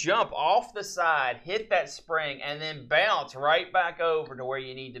 You jump off the side, hit that spring, and then bounce right back over to where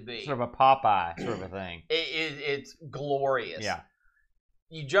you need to be. Sort of a Popeye sort of a thing. It's glorious. Yeah.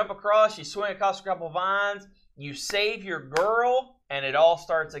 You jump across, you swing across a couple vines, you save your girl, and it all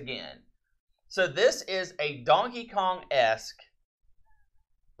starts again. So this is a Donkey Kong-esque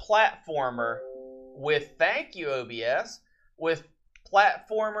platformer with, thank you OBS, with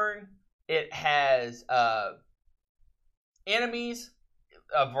platformer. It has enemies,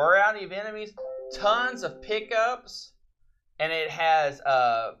 a variety of enemies, tons of pickups, and it has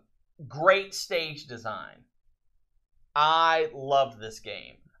great stage design. I loved this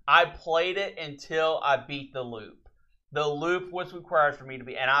game. I played it until I beat the loop. The loop was required for me to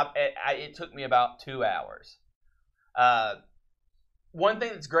be, and it took me about 2 hours. One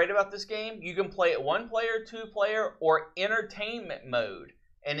thing that's great about this game, you can play it 1 player, 2 player, or entertainment mode.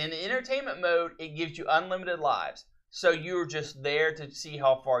 And in the entertainment mode, it gives you unlimited lives. So you're just there to see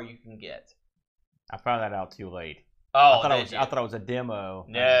how far you can get. I found that out too late. Oh, I thought it was a demo.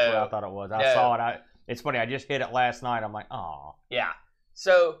 No. That's what I thought it was. I saw it. It's funny. I just hit it last night. I'm like, oh. Yeah.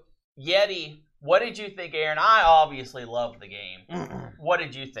 So, Yeti, what did you think, Aaron? I obviously loved the game. What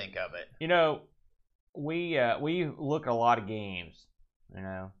did you think of it? You know, we look at a lot of games, you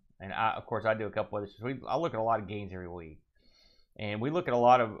know, and of course I do a couple of this. I look at a lot of games every week, and we look at a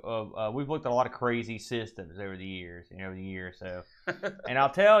lot of we've looked at a lot of crazy systems over the years, over the year or so. And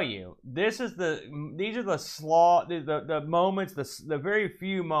I'll tell you, these are the moments, the very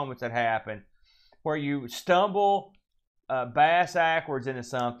few moments that happen where you stumble bass backwards into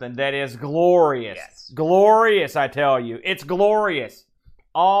something that is glorious. Yes. Glorious, I tell you. It's glorious.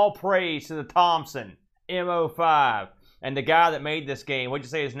 All praise to the Thomson MO5 and the guy that made this game. What'd you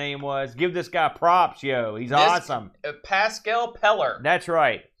say his name was? Give this guy props, yo. He's awesome. Pascal Peller. That's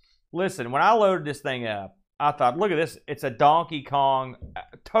right. Listen, when I loaded this thing up, I thought, look at this. It's a Donkey Kong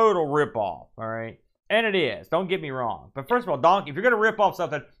total ripoff, all right? And it is. Don't get me wrong. But first of all, Donkey, if you're going to rip off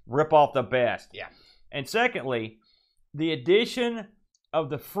something, rip off the best. Yeah. And secondly, the addition of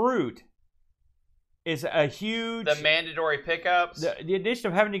the fruit is a huge... The mandatory pickups. The addition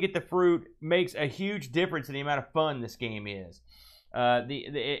of having to get the fruit makes a huge difference in the amount of fun this game is.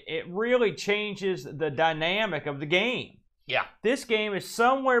 It really changes the dynamic of the game. Yeah. This game is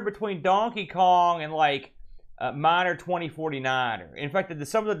somewhere between Donkey Kong and like Miner 2049er. In fact,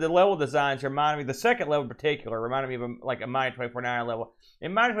 some of the level designs remind me, the second level in particular, reminded me of a Miner 2049er level.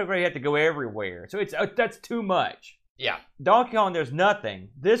 In Miner 2049er, you have to go everywhere. So that's too much. Yeah. Donkey Kong, there's nothing.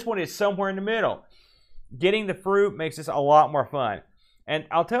 This one is somewhere in the middle. Getting the fruit makes this a lot more fun. And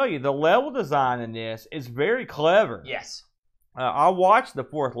I'll tell you, the level design in this is very clever. Yes. I watched the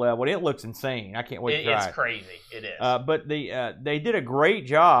 4th level, and it looks insane. I can't wait to try it. It's crazy. It is. But they did a great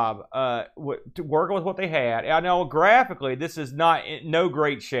job working with what they had. I know graphically, this is no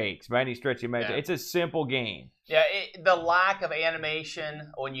great shakes by any stretch of the imagination. Yeah. It's a simple game. Yeah, the lack of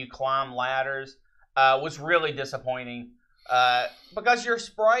animation when you climb ladders was really disappointing. Because your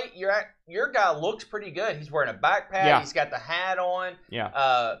sprite, your guy looks pretty good. He's wearing a backpack. Yeah. He's got the hat on.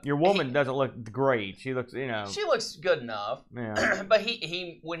 Yeah. Your woman doesn't look great. She looks, She looks good enough. Yeah. But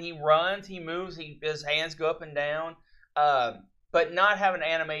he when he runs, he moves. His hands go up and down. But not having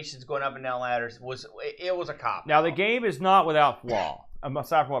animations going up and down ladders was a cop. Now the game is not without flaw.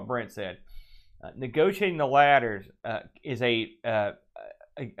 Aside from what Brent said, negotiating the ladders is a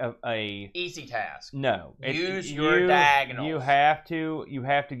easy task. No, use your diagonals. You have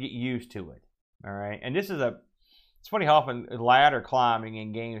to get used to it. All right, and this is it's funny how often ladder climbing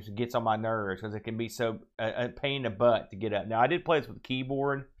in games gets on my nerves because it can be so a pain in the butt to get up. Now I did play this with the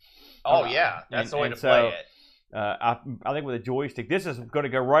keyboard. Oh yeah, that's the way to play it. I think with a joystick, this is going to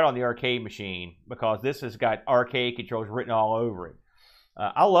go right on the arcade machine because this has got arcade controls written all over it.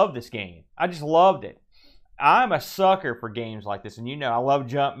 I love this game. I just loved it. I'm a sucker for games like this, and I love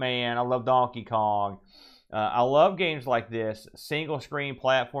Jumpman, I love Donkey Kong. I love games like this. Single-screen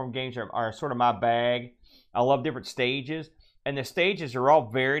platform games are sort of my bag. I love different stages, and the stages are all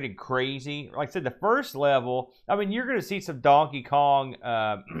varied and crazy. Like I said, the first level, you're going to see some Donkey Kong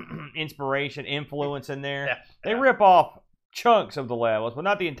inspiration, influence in there. They rip off chunks of the levels, but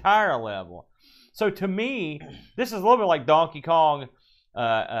not the entire level. So to me, this is a little bit like Donkey Kong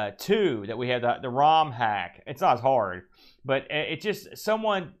 2 that we had the ROM hack. It's not as hard, but it just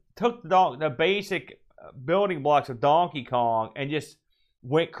someone took the basic building blocks of Donkey Kong and just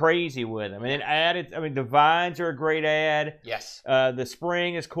went crazy with them, and then added. The vines are a great add. Yes. The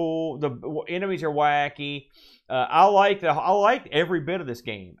spring is cool. The enemies are wacky. I liked every bit of this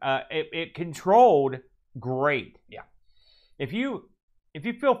game. It controlled great. Yeah. If you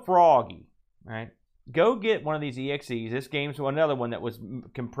feel froggy, right? go get one of these EXEs. This game's another one that was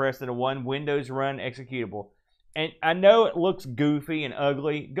compressed into one Windows Run executable. And I know it looks goofy and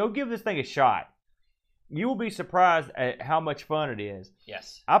ugly. Go give this thing a shot. You will be surprised at how much fun it is.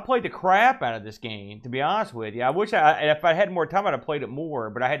 Yes. I played the crap out of this game, to be honest with you. I wish if I had more time, I'd have played it more,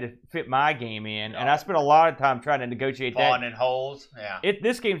 but I had to fit my game in, and I spent a lot of time trying to negotiate that. Falling in holes, yeah.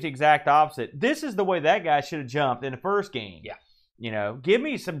 This game's the exact opposite. This is the way that guy should have jumped in the first game. Yeah. You know,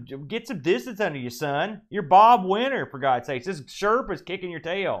 get some distance under you, son. You're Bob Winter, for God's sakes. This Sherpa's kicking your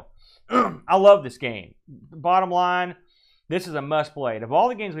tail. I love this game. Bottom line, this is a must-play. Of all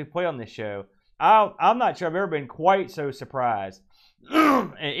the games we play on this show, I'm not sure I've ever been quite so surprised.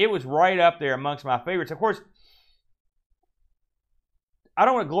 And it was right up there amongst my favorites. Of course, I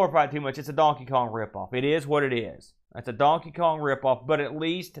don't want to glorify it too much. It's a Donkey Kong ripoff. It is what it is. It's a Donkey Kong ripoff, but at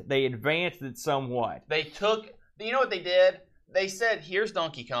least they advanced it somewhat. They took, you know what they did? They said, here's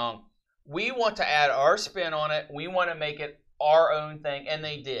Donkey Kong. We want to add our spin on it. We want to make it our own thing, and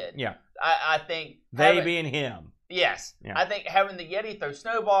they did. Yeah. I think they being him. Yes. Yeah. I think having the Yeti throw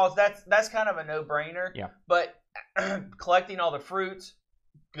snowballs, that's kind of a no-brainer. Yeah. But collecting all the fruits,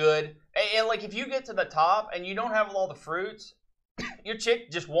 good. And like if you get to the top and you don't have all the fruits, your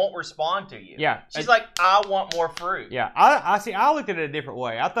chick just won't respond to you. Yeah. She's like, I want more fruit. Yeah. I see. I looked at it a different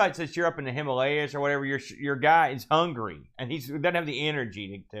way. I thought since you're up in the Himalayas or whatever, your guy is hungry and he doesn't have the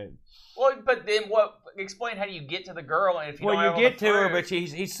energy to. Well, but then what? Explain how do you get to the girl? And if you don't have you get to her, but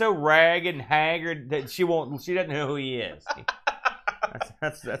he's so ragged and haggard that she doesn't know who he is.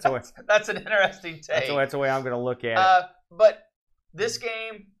 That's an interesting take. That's the way I'm going to look at it. But this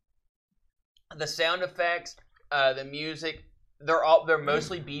game, the sound effects, the music, they're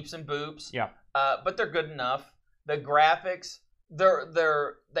mostly beeps and boops. Yeah. But they're good enough. The graphics,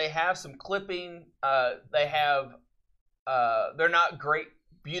 they have some clipping. They're not great.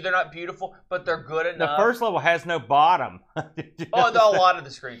 They're not beautiful, but they're good enough. The first level has no bottom. A lot of the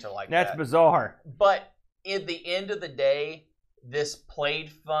screens are like that. That's bizarre. But at the end of the day, this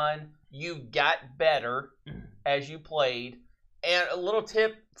played fun. You got better as you played. And a little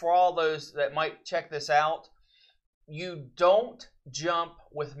tip for all those that might check this out, you don't jump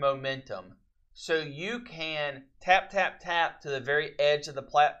with momentum. So you can tap, tap, tap to the very edge of the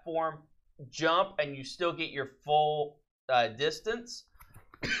platform, jump, and you still get your full distance.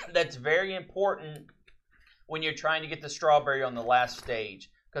 That's very important when you're trying to get the strawberry on the last stage,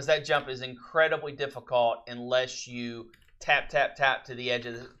 because that jump is incredibly difficult unless you tap, tap, tap to the edge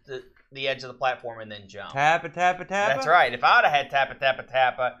of the edge of the platform and then jump. Tappa, tappa, tappa? That's right. If I'd have had tappa, tappa,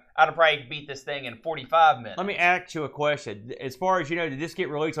 tappa, I'd have probably beat this thing in 45 minutes. Let me ask you a question. As far as you know, did this get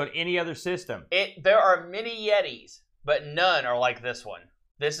released on any other system? There are many Yetis, but none are like this one.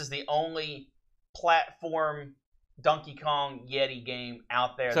 This is the only platform Donkey Kong Yeti game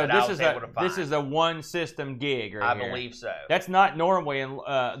out there that I was able to find. This is a one system gig right here. I believe so. That's not normally in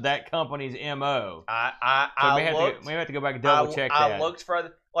that company's MO. We have to go back and double check that. I looked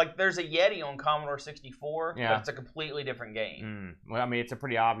further. Like, there's a Yeti on Commodore 64, but it's a completely different game. Well, I mean, it's a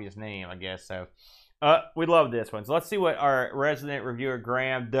pretty obvious name, I guess. So, we love this one. So let's see what our resident reviewer,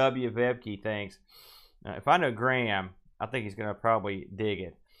 Graham W. Vebke, thinks. If I know Graham, I think he's going to probably dig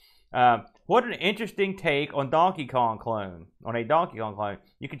it. What an interesting take on a Donkey Kong clone.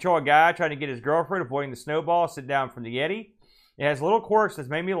 You control a guy trying to get his girlfriend, avoiding the snowball, sit down from the Yeti. It has little quirks that's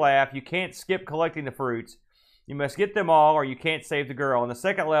made me laugh. You can't skip collecting the fruits. You must get them all or you can't save the girl. On the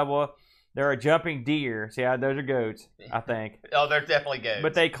second level, there are jumping deer. See, those are goats, I think. Oh, they're definitely goats.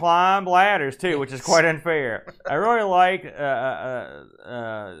 But they climb ladders, too, which is quite unfair. I really like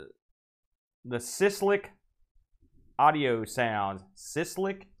the cyclic audio sounds.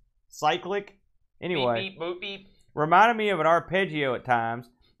 Cyclic? Anyway. Beep, beep, boop, beep. Reminded me of an arpeggio at times.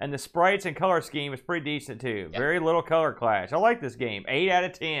 And the sprites and color scheme is pretty decent, too. Yep. Very little color clash. I like this game. 8 out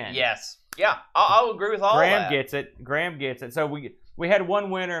of 10. Yes. Yeah, I'll agree with all that. Graham gets it. So we had one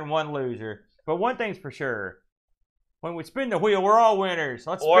winner and one loser. But one thing's for sure. When we spin the wheel, we're all winners.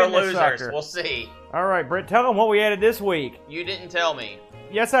 Let's spin this sucker. We'll see. All right, Brent, tell them what we added this week. You didn't tell me.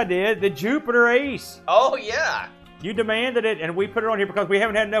 Yes, I did. The Jupiter Ace. Oh, yeah. You demanded it, and we put it on here because we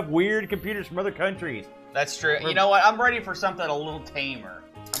haven't had enough weird computers from other countries. That's true. You know what? I'm ready for something a little tamer.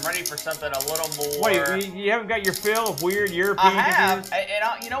 I'm ready for something a little more... Wait, you haven't got your fill of weird European computers? I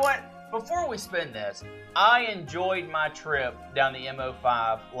have. And you know what? Before we spin this, I enjoyed my trip down the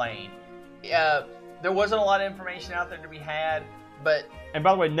MO5 lane. There wasn't a lot of information out there to be had, but... And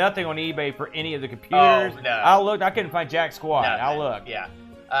by the way, nothing on eBay for any of the computers. Oh, no. I looked. I couldn't find jack squat. I looked. Yeah.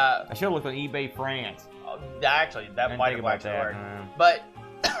 I should have looked on eBay France. Actually, that might have actually worked. But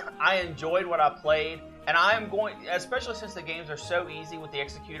I enjoyed what I played, And I am going, especially since the games are so easy with the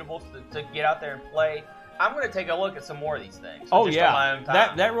executables to get out there and play, I'm going to take a look at some more of these things. Oh, just yeah. on my own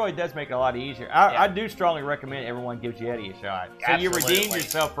time. That really does make it a lot easier. I do strongly recommend everyone gives Yeti a shot. So Absolutely. you redeemed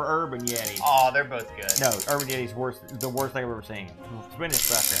yourself for Urban Yeti. Oh, they're both good. No, Urban Yeti's the worst thing I've ever seen. Spin this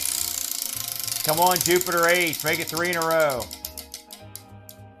sucker. Come on, Jupiter Ace. Make it 3 in a row.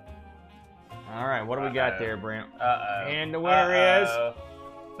 All right, what do we got there, Brent? And the winner is...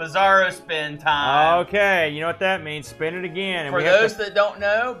 Bizarro spin time. Okay, you know what that means. Spin it again. And for those that don't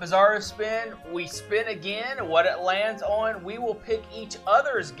know, Bizarro spin, we spin again. What it lands on, we will pick each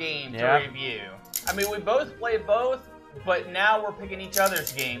other's game to review. I mean, we both play both, but now we're picking each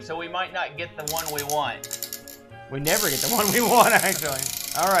other's game, so we might not get the one we want. We never get the one we want, actually.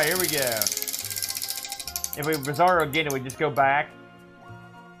 All right, here we go. If we Bizarro again, do we just go back?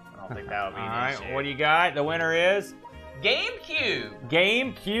 I don't think that would be an issue. All right, what do you got? The winner is? GameCube.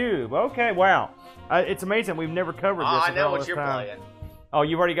 GameCube. Okay, wow. It's amazing. We've never covered this. I know what you're playing. Oh,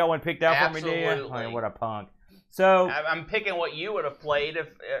 you've already got one picked out for me, do you? Absolutely. Oh, what a punk. So I'm picking what you would have played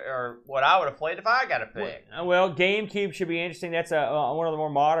or what I would have played if I got a pick. Well, GameCube should be interesting. That's one of the more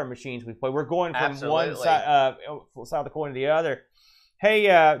modern machines we play. We're going from one side of the coin to the other. Hey,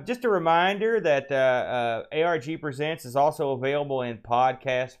 just a reminder that ARG Presents is also available in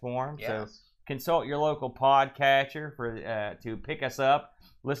podcast form. Yes. So consult your local podcatcher to pick us up,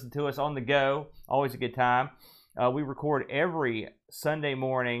 listen to us on the go. Always a good time. We record every Sunday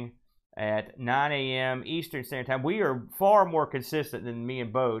morning at 9 a.m. Eastern Standard Time. We are far more consistent than me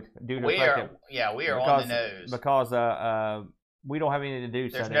and Boat due to we are on the nose because we don't have anything to do.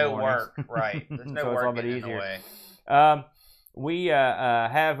 There's Sunday no mornings. work, right? There's no so work it's a little bit in easier. the way. We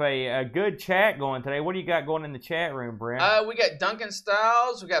have a good chat going today. What do you got going in the chat room, Brent? We got Duncan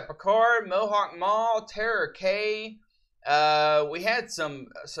Styles, we got Picard, Mohawk Mall, Terror K. We had some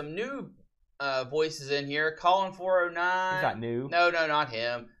new voices in here. Colin 409. He's not new. No, not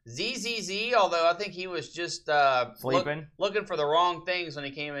him. ZZZ, although I think he was just sleeping, looking for the wrong things when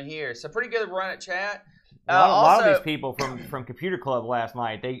he came in here. So pretty good run at chat. A lot of these people from Computer Club last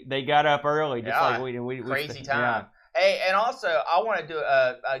night, they got up early, just like we crazy time. Hey, and also I want to do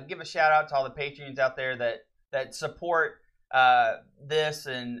give a shout out to all the patrons out there that support this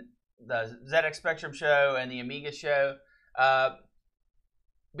and the ZX Spectrum show and the Amiga show.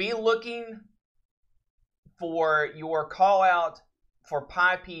 Be looking for your call out for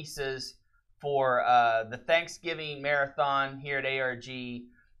pie pieces for the Thanksgiving marathon here at ARG.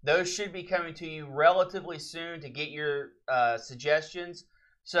 Those should be coming to you relatively soon to get your suggestions.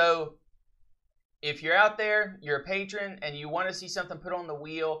 So if you're out there, you're a patron, and you want to see something put on the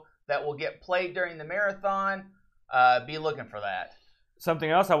wheel that will get played during the marathon, be looking for that.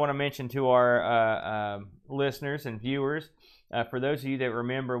 Something else I want to mention to our listeners and viewers, for those of you that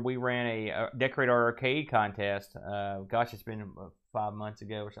remember, we ran a Decorate Our Arcade contest. Gosh, it's been 5 months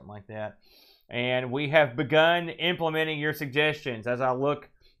ago or something like that. And we have begun implementing your suggestions. As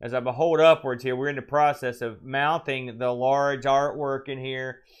I behold upwards here, we're in the process of mounting the large artwork in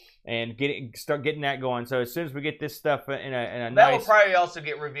here and start getting that going. So as soon as we get this stuff in a that nice, will probably also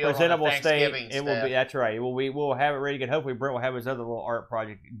get revealed presentable on the Thanksgiving state, it will be. That's right. We'll have it ready to go. Hopefully, Brent will have his other little art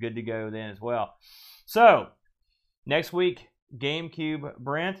project good to go then as well. So next week, GameCube,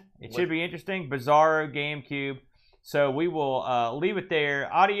 Brent. It should be interesting. Bizarro GameCube. So we will leave it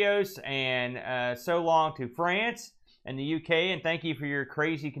there. Adios and so long to France and the UK. And thank you for your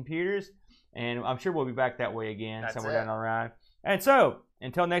crazy computers. And I'm sure we'll be back that way again somewhere down the line. And so,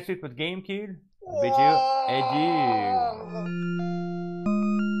 until next week with GameCube, I bid you adieu.